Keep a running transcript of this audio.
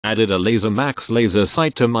Added a Laser Max laser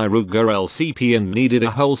sight to my Ruger LCP and needed a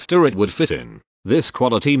holster it would fit in. This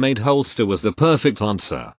quality made holster was the perfect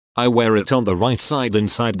answer. I wear it on the right side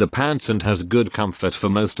inside the pants and has good comfort for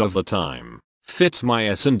most of the time. Fits my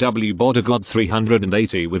S&W Bodyguard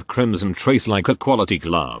 380 with crimson trace like a quality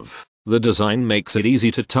glove. The design makes it easy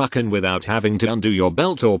to tuck in without having to undo your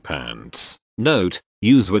belt or pants. Note,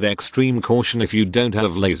 use with extreme caution if you don't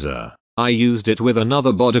have laser. I used it with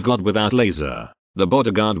another Bodyguard without laser. The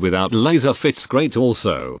Bodyguard without laser fits great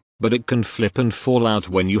also, but it can flip and fall out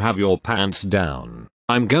when you have your pants down.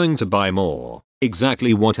 I'm going to buy more.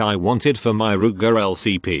 Exactly what I wanted for my Ruger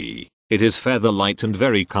LCP. It is feather light and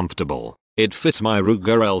very comfortable. It fits my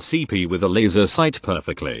Ruger LCP with a laser sight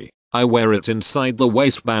perfectly. I wear it inside the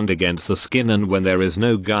waistband against the skin, and when there is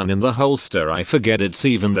no gun in the holster I forget it's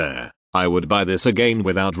even there. I would buy this again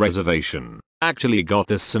without reservation. Actually got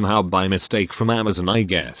this somehow by mistake from Amazon I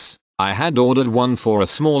guess. I had ordered one for a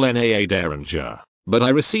small NAA Derringer, but I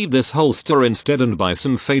received this holster instead, and by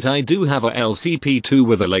some fate I do have a LCP2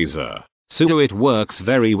 with a laser. So it works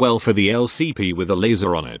very well for the LCP with a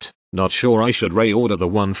laser on it. Not sure I should reorder the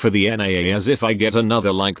one for the NAA, as if I get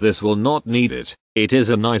another like this will not need it. It is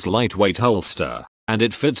a nice lightweight holster, and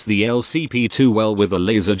it fits the LCP2 well with a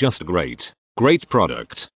laser just great. Great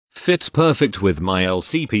product. Fits perfect with my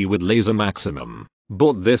LCP with laser maximum.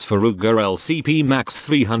 Bought this for Ruger LCP Max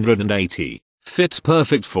 380. Fits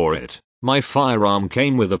perfect for it. My firearm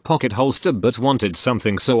came with a pocket holster but wanted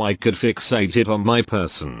something so I could fixate it on my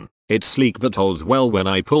person. It's sleek but holds well when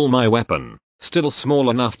I pull my weapon. Still small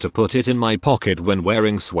enough to put it in my pocket when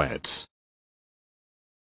wearing sweats.